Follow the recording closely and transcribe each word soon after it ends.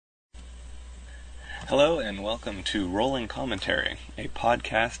Hello and welcome to Rolling Commentary, a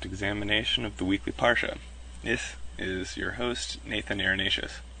podcast examination of the weekly Parsha. This is your host, Nathan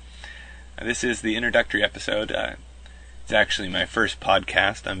Irenaceus. This is the introductory episode. It's actually my first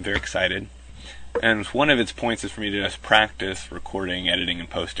podcast. I'm very excited. And one of its points is for me to just practice recording, editing, and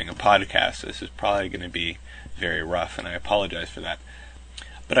posting a podcast. So this is probably going to be very rough, and I apologize for that.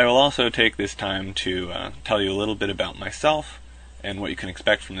 But I will also take this time to tell you a little bit about myself and what you can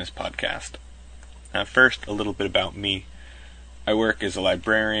expect from this podcast. First, a little bit about me. I work as a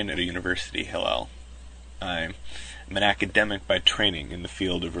librarian at a university, Hillel. I'm an academic by training in the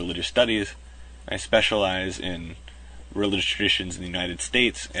field of religious studies. I specialize in religious traditions in the United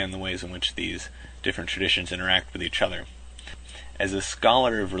States and the ways in which these different traditions interact with each other. As a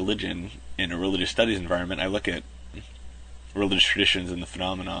scholar of religion in a religious studies environment, I look at religious traditions and the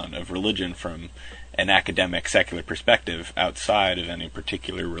phenomenon of religion from an academic, secular perspective outside of any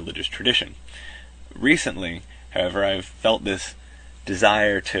particular religious tradition. Recently, however, I've felt this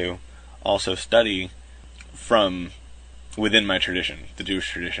desire to also study from within my tradition, the Jewish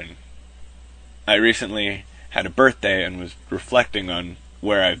tradition. I recently had a birthday and was reflecting on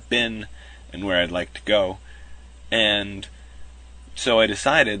where I've been and where I'd like to go, and so I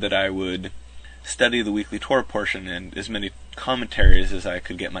decided that I would study the weekly Torah portion and as many commentaries as I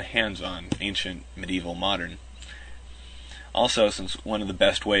could get my hands on, ancient, medieval, modern. Also, since one of the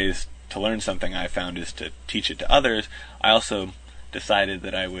best ways to learn something I found is to teach it to others, I also decided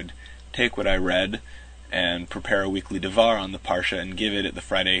that I would take what I read and prepare a weekly Devar on the Parsha and give it at the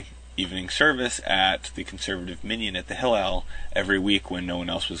Friday evening service at the conservative minyan at the Hillel every week when no one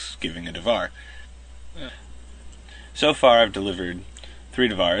else was giving a Devar. So far I've delivered 3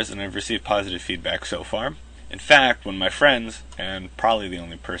 Devars and I've received positive feedback so far. In fact, one of my friends, and probably the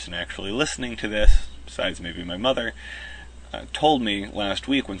only person actually listening to this, besides maybe my mother, told me last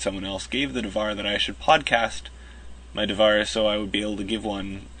week when someone else gave the Devar that I should podcast my Devar so I would be able to give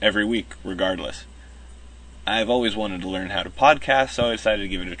one every week regardless. I've always wanted to learn how to podcast, so I decided to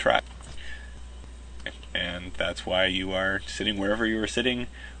give it a try. And that's why you are sitting wherever you are sitting,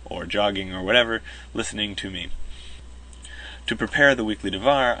 or jogging or whatever, listening to me. To prepare the weekly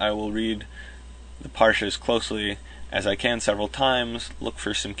Devar, I will read the Parsha as closely as I can several times, look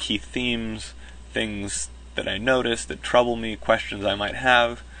for some key themes, things that I notice that trouble me, questions I might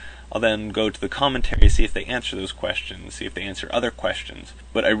have. I'll then go to the commentary, see if they answer those questions, see if they answer other questions.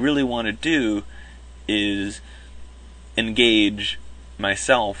 What I really want to do is engage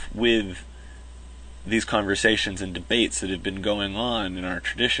myself with these conversations and debates that have been going on in our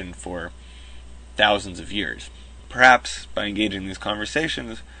tradition for thousands of years. Perhaps by engaging these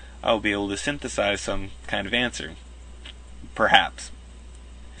conversations, I'll be able to synthesize some kind of answer. Perhaps.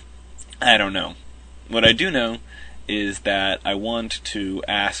 I don't know. What I do know is that I want to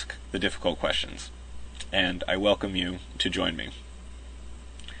ask the difficult questions, and I welcome you to join me.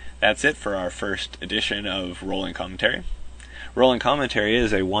 That's it for our first edition of Rolling Commentary. Rolling Commentary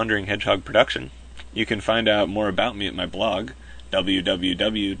is a Wandering Hedgehog production. You can find out more about me at my blog,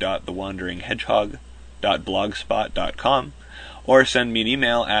 www.thewanderinghedgehog.blogspot.com, or send me an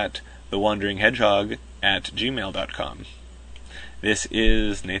email at thewanderinghedgehog@gmail.com. This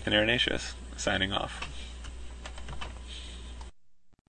is Nathan Irenaceus, signing off.